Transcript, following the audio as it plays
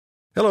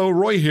Hello,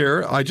 Roy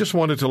here. I just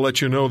wanted to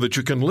let you know that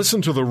you can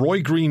listen to The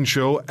Roy Green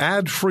Show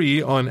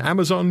ad-free on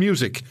Amazon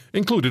Music,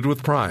 included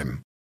with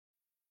Prime.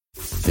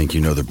 Think you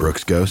know the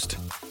Brooks Ghost?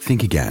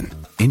 Think again.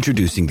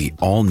 Introducing the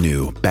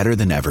all-new,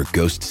 better-than-ever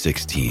Ghost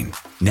 16.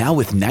 Now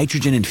with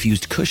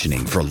nitrogen-infused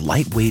cushioning for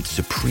lightweight,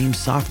 supreme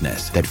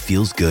softness that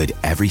feels good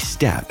every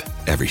step,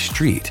 every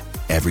street,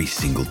 every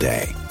single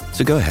day.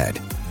 So go ahead,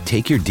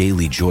 take your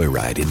daily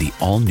joyride in the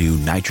all-new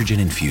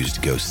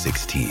nitrogen-infused Ghost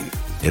 16.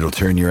 It'll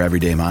turn your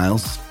everyday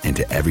miles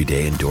into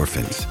everyday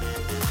endorphins.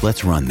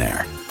 Let's run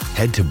there.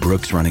 Head to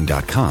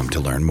brooksrunning.com to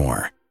learn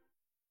more.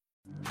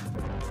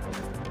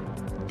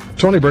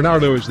 Tony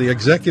Bernardo is the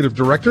executive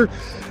director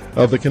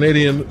of the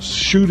Canadian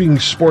Shooting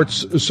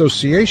Sports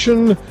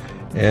Association,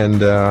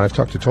 and I've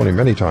talked to Tony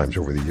many times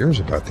over the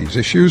years about these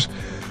issues.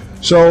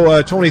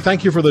 So, Tony,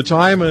 thank you for the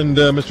time, and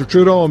Mr.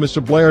 Trudeau and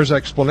Mr. Blair's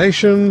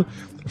explanation.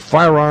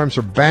 Firearms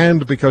are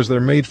banned because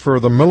they're made for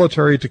the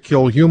military to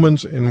kill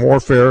humans in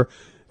warfare,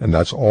 and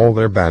that's all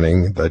they're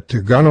banning.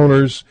 That gun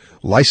owners,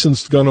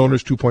 licensed gun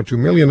owners, 2.2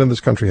 million in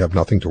this country, have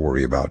nothing to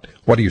worry about.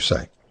 What do you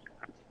say?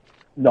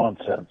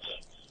 Nonsense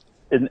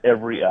in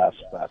every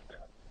aspect.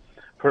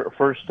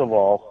 First of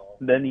all,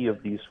 many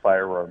of these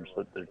firearms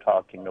that they're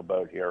talking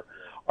about here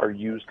are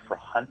used for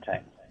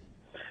hunting.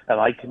 And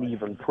I can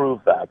even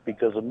prove that,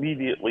 because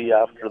immediately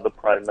after the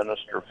Prime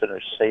Minister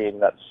finished saying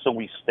that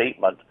silly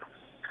statement,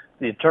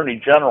 the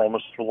Attorney General,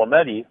 Mr.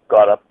 Lametti,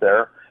 got up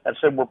there and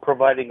said, we're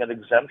providing an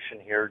exemption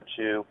here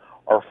to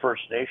our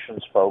First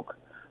Nations folk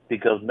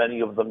because many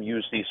of them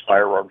use these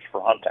firearms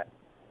for hunting.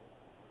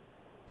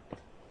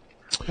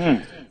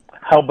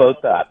 How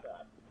about that?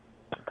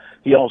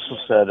 He also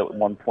said at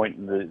one point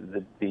in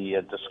the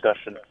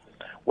discussion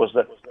was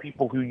that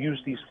people who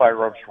use these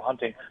firearms for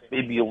hunting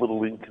may be a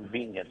little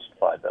inconvenienced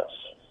by this.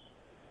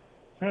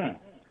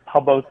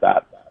 How about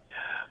that?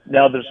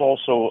 Now, there's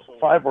also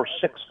 5 or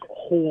 6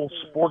 whole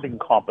sporting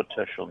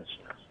competitions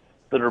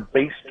that are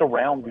based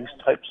around these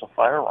types of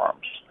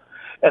firearms.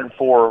 And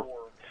for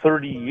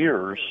 30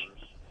 years,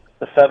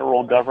 the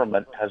federal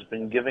government has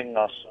been giving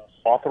us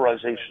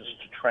authorizations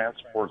to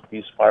transport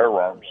these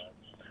firearms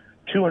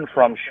to and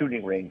from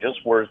shooting ranges,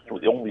 where it's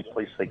the only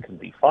place they can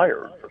be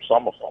fired for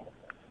some of them.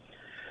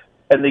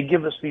 And they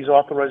give us these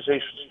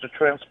authorizations to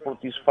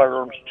transport these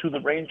firearms to the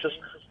ranges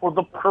for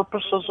the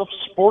purposes of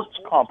sports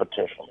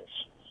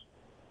competitions.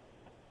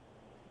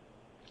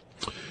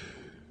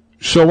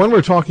 So when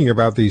we're talking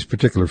about these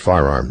particular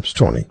firearms,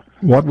 Tony,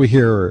 what we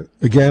hear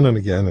again and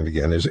again and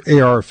again is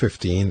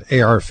AR-15,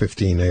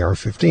 AR-15,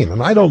 AR-15.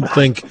 And I don't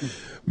think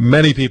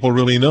many people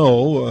really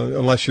know,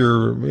 unless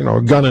you're,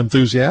 a gun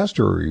enthusiast,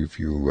 or if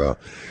you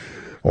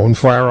own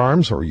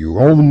firearms, or you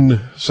own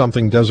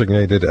something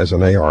designated as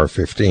an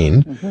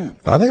AR-15.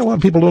 I think a lot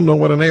of people don't know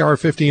what an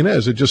AR-15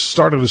 is. It just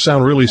started to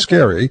sound really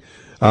scary.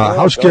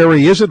 How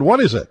scary is it? What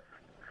is it?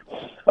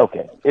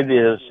 Okay. It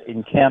is,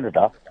 in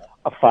Canada,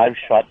 a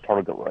 5-shot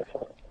target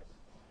rifle.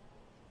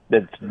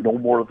 It's no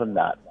more than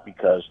that,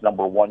 because,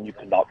 number one, you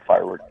cannot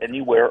fire it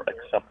anywhere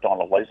except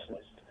on a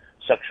licensed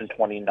Section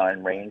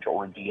 29 range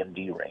or a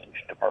DND range,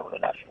 Department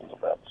of National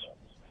Defense.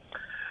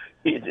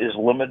 It is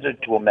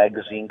limited to a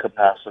magazine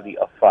capacity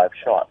of 5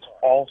 shots.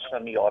 All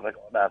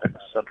semi-automatic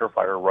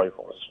centerfire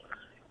rifles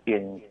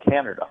in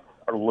Canada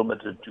are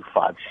limited to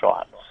 5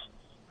 shots.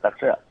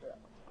 That's it.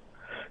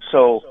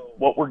 So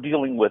what we're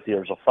dealing with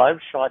here is a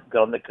 5-shot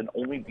gun that can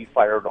only be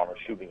fired on a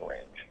shooting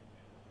range.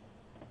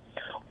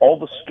 All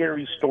the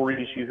scary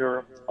stories you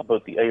hear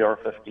about the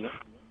AR-15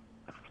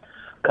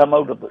 come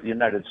out of the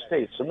United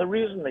States. And the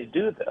reason they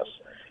do this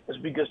is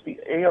because the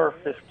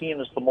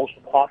AR-15 is the most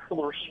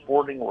popular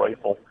sporting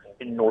rifle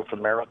in North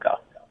America.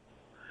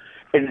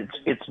 And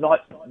it's not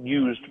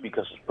used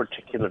because it's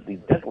particularly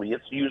deadly.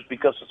 It's used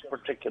because it's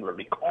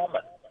particularly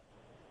common.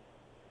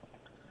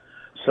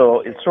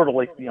 So it's sort of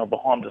like, the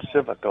Honda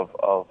Civic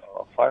of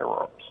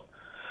firearms.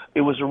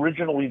 It was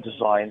originally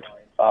designed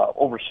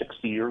over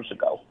 60 years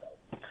ago.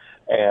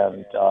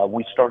 And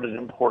we started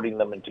importing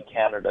them into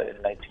Canada in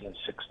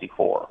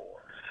 1964.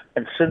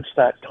 And since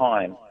that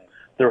time,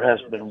 there has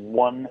been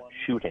one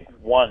shooting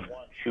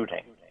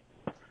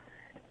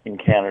in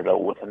Canada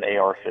with an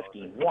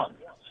AR-15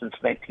 since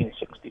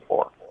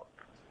 1964.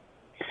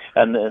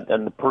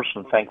 And the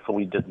person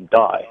thankfully didn't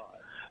die.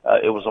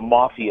 It was a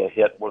mafia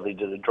hit where they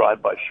did a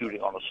drive-by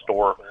shooting on a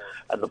store,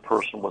 and the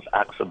person was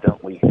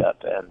accidentally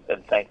hit,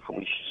 and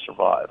thankfully she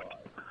survived.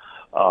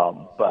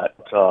 But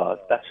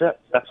that's it.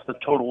 That's the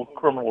total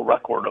criminal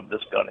record of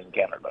this gun in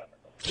Canada.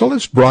 So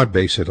let's broad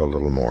base it a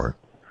little more,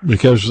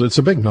 because it's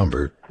a big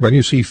number. When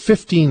you see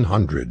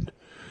 1,500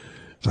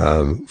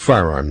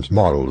 firearms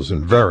models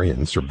and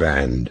variants are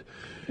banned,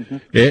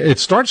 it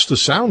starts to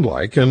sound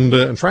like,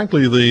 and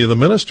frankly, the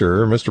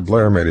minister, Mr.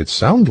 Blair, made it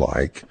sound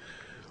like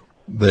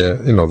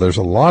there's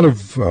a lot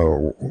of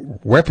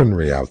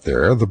weaponry out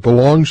there that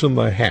belongs in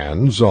the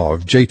hands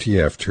of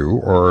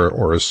JTF2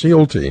 or a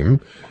SEAL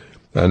team,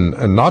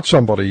 and not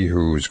somebody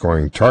who's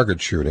going target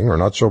shooting, or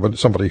not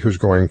somebody who's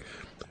going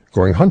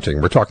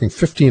hunting. We're talking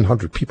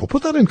 1,500 people.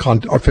 Put that in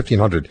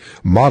 1,500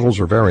 models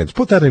or variants.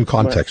 Put that in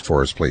context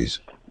for us, please.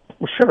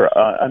 Well, sure.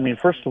 I mean,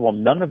 first of all,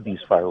 none of these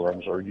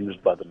firearms are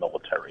used by the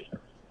military.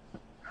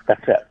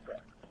 That's it.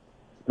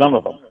 None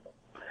of them.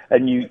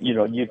 And you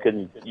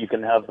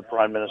can have the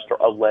Prime Minister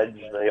allege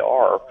they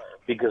are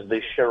because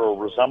they share a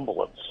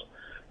resemblance.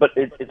 But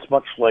it's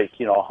much like,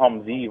 a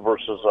Humvee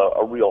versus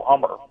a real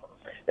Hummer.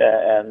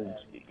 And,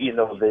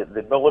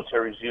 the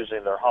military's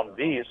using their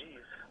Humvees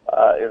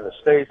in the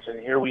States, and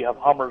here we have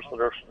Hummers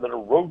that are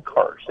road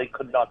cars. They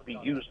could not be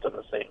used in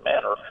the same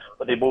manner,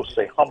 but they both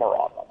say Hummer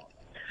on them.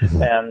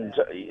 Mm-hmm. And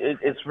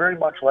it's very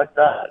much like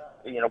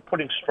that.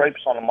 Putting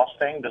stripes on a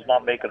Mustang does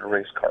not make it a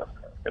race car.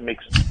 It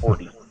makes it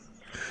sporty.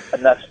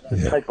 And that's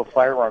the type of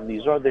firearm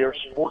these are. They are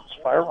sports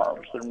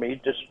firearms. They're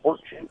made to sport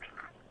shoot.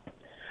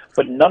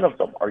 But none of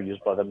them are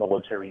used by the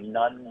military.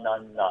 None.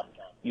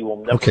 You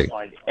will never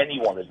find any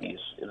one of these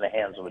in the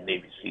hands of a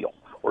Navy SEAL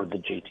or the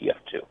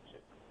JTF-2.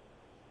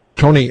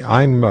 Tony,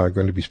 I'm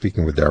going to be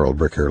speaking with Darrell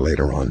Bricker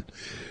later on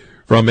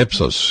from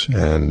Ipsos.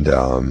 And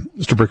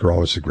Mr. Bricker,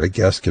 always a great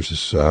guest, gives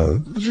us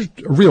a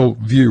real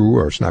view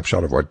or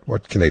snapshot of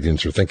what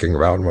Canadians are thinking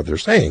about and what they're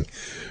saying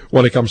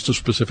when it comes to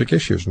specific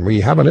issues. And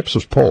we have an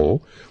Ipsos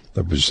poll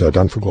that was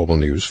done for Global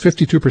News.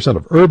 52%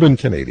 of urban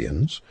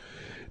Canadians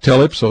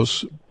tell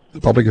Ipsos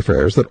Public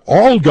Affairs that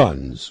all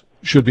guns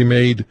should be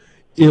made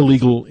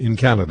illegal in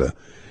Canada.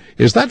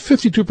 Is that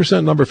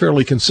 52% number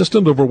fairly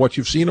consistent over what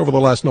you've seen over the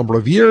last number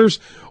of years,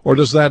 or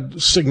does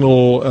that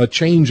signal a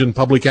change in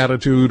public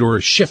attitude or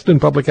a shift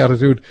in public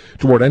attitude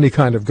toward any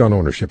kind of gun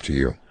ownership to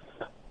you?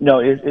 No,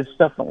 it's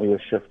definitely a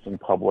shift in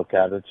public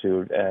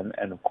attitude, and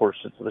of course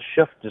the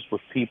shift is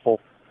with people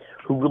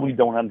who really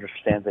don't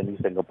understand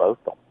anything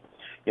about them.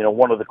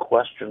 One of the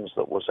questions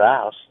that was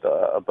asked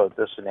about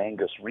this in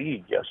Angus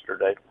Reid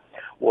yesterday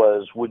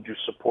was, would you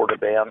support a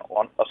ban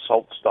on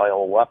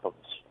assault-style weapons?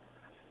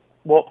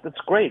 Well, that's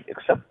great,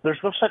 except there's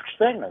no such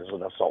thing as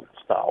an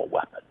assault-style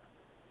weapon.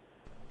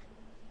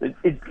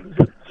 It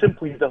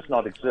simply does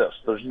not exist.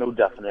 There's no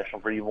definition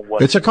for even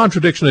what... It's a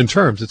contradiction in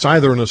terms. It's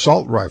either an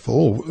assault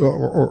rifle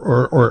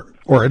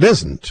or it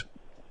isn't.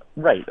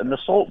 Right. An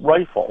assault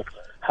rifle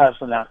has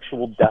an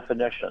actual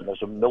definition.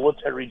 There's a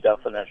military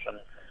definition,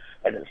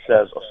 and it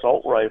says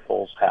assault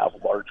rifles have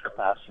large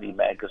capacity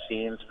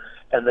magazines,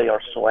 and they are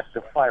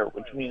selective fire,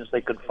 which means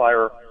they could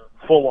fire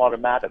full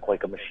automatic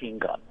like a machine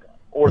gun,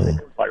 or they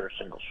could fire a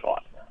single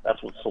shot.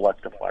 That's what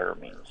selective fire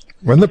means.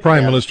 When the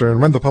Prime Minister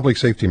and when the Public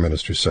Safety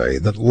Minister say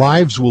that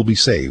lives will be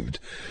saved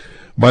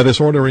by this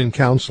order in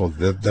council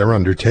that they're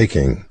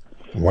undertaking,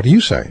 what do you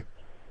say?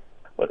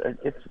 But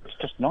it's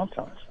just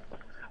nonsense.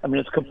 I mean,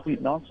 it's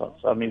complete nonsense.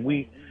 I mean,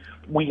 we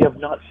have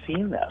not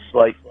seen this.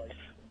 Like,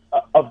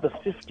 of the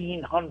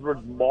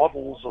 1,500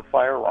 models of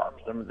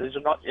firearms, I mean, these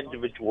are not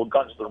individual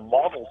guns, they're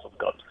models of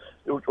guns.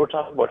 We're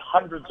talking about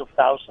hundreds of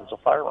thousands of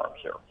firearms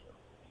here.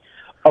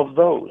 Of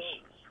those,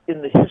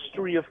 in the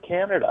history of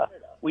Canada,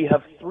 we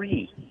have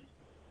 3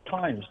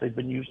 times they've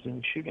been used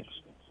in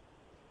shootings.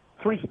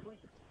 3.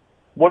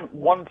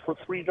 One for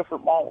 3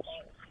 different models.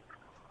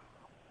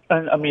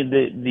 And, I mean,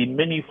 the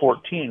Mini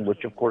 14,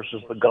 which, of course,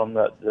 is the gun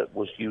that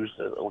was used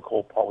at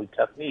L'École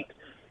Polytechnique,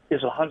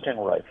 is a hunting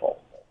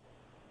rifle.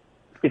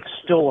 It's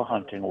still a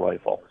hunting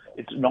rifle.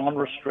 It's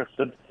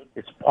non-restricted.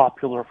 It's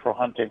popular for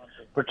hunting,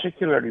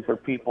 particularly for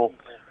people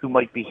who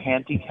might be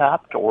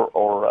handicapped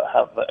or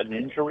have an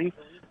injury,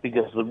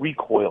 because the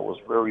recoil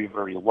is very,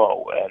 very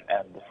low,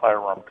 and the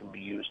firearm can be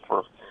used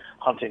for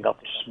hunting up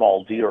to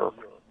small deer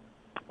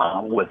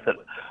with it.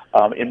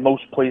 In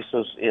most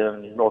places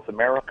in North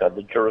America,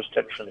 the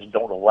jurisdictions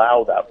don't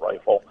allow that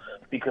rifle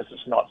because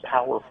it's not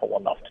powerful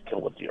enough to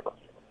kill a deer.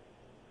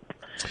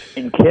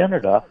 In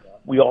Canada,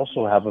 we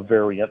also have a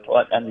variant,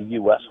 and the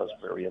U.S. has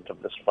a variant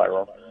of this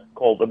firearm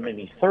called a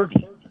Mini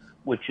 30,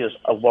 which is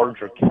a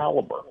larger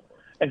caliber.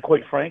 And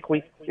quite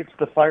frankly, it's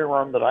the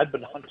firearm that I've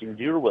been hunting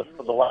deer with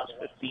for the last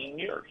 15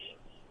 years.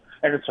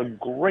 And it's a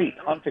great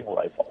hunting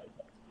rifle.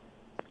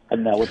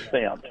 And now it's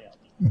banned.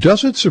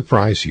 Does it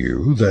surprise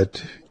you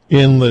that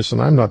in this,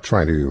 and I'm not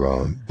trying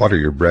to butter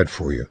your bread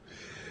for you,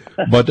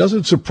 but does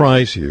it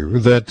surprise you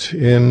that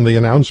in the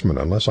announcement,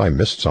 unless I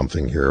missed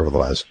something here over the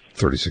last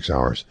 36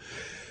 hours,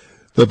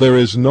 that there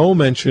is no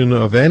mention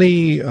of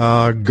any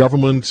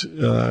government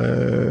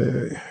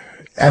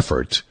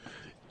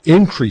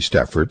increased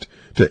effort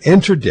to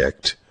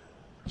interdict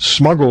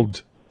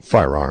smuggled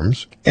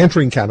firearms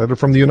entering Canada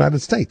from the United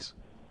States?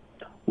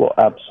 Well,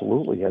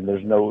 absolutely. And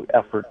there's no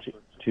effort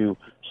to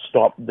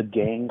stop the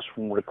gangs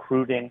from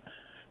recruiting.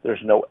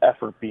 There's no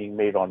effort being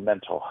made on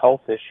mental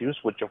health issues,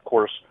 which, of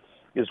course,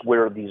 is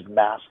where these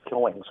mass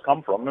killings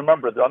come from.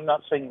 Remember, I'm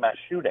not saying mass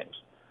shootings.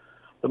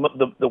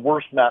 The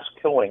worst mass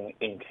killing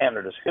in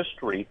Canada's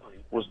history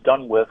was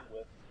done with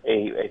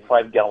a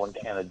 5-gallon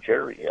can of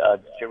jerry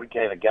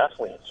can of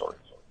gasoline, sorry.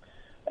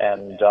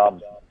 And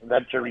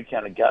that jerry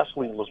can of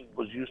gasoline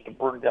was used to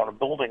burn down a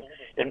building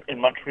in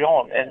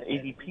Montreal, and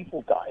 80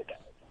 people died.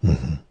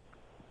 Mm-hmm.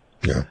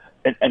 Yeah.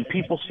 And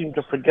people seem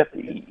to forget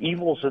the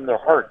evil's in their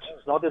hearts.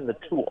 It's not in the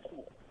tool.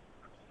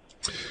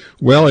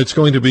 Well, it's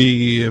going to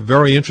be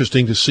very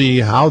interesting to see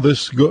how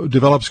this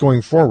develops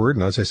going forward.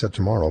 And as I said,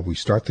 tomorrow we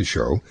start the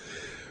show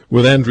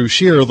with Andrew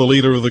Scheer, the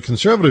leader of the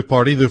Conservative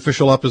Party, the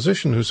official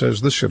opposition, who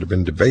says this should have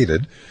been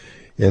debated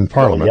in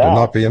Parliament and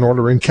not be an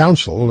order in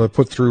council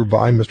put through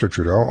by Mr.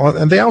 Trudeau.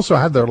 And they also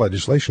had their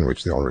legislation,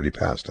 which they already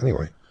passed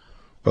anyway,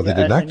 but they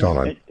didn't act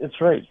on it.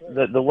 It's right.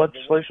 The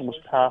legislation was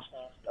passed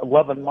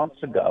 11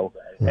 months ago,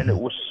 and it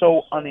was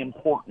so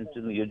unimportant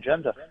in the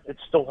agenda, it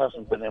still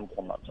hasn't been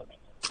implemented.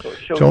 So it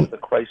shows you the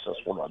crisis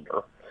we're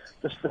under.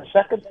 The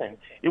second thing,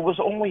 it was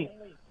only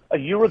a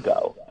year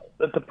ago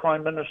that the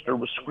Prime Minister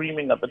was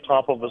screaming at the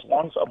top of his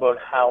lungs about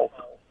how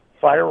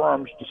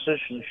firearms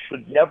decisions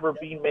should never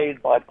be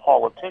made by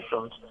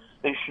politicians,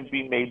 they should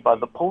be made by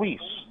the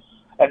police.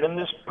 And in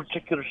this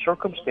particular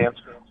circumstance,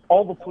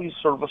 all the police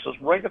services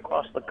right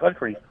across the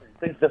country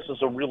think this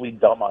is a really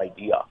dumb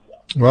idea.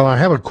 Well, I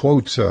have a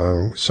quote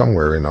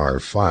somewhere in our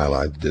file.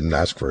 I didn't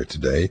ask for it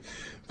today,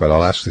 but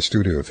I'll ask the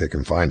studio if they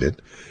can find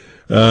it.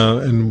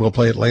 And we'll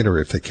play it later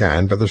if they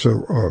can. But there's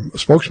a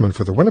spokesman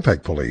for the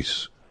Winnipeg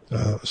Police,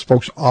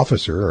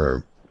 spokesofficer,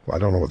 or I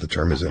don't know what the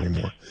term is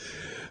anymore,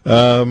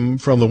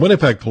 from the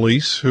Winnipeg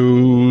Police,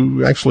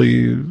 who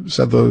actually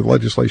said the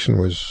legislation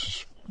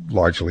was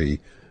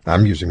largely,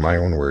 I'm using my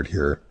own word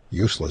here,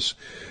 useless.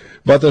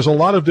 But there's a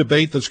lot of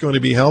debate that's going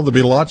to be held. There'll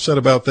be a lot said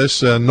about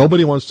this.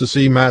 Nobody wants to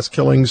see mass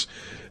killings.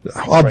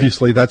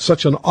 Obviously, that's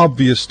such an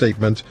obvious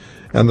statement.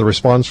 And the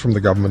response from the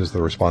government is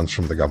the response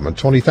from the government.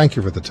 Tony, thank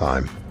you for the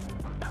time.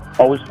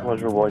 Always a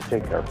pleasure, Roy.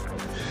 Take care.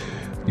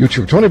 You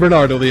too. Tony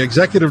Bernardo, the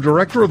Executive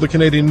Director of the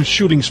Canadian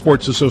Shooting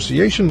Sports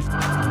Association.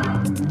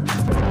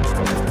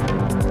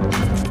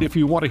 If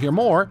you want to hear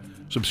more,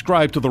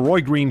 subscribe to The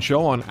Roy Green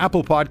Show on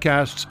Apple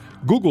Podcasts,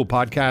 Google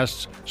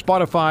Podcasts,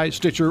 Spotify,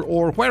 Stitcher,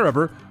 or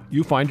wherever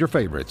you find your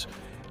favorites.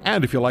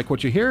 And if you like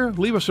what you hear,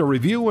 leave us a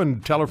review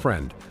and tell a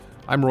friend.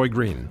 I'm Roy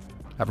Green.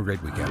 Have a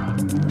great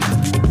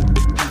weekend.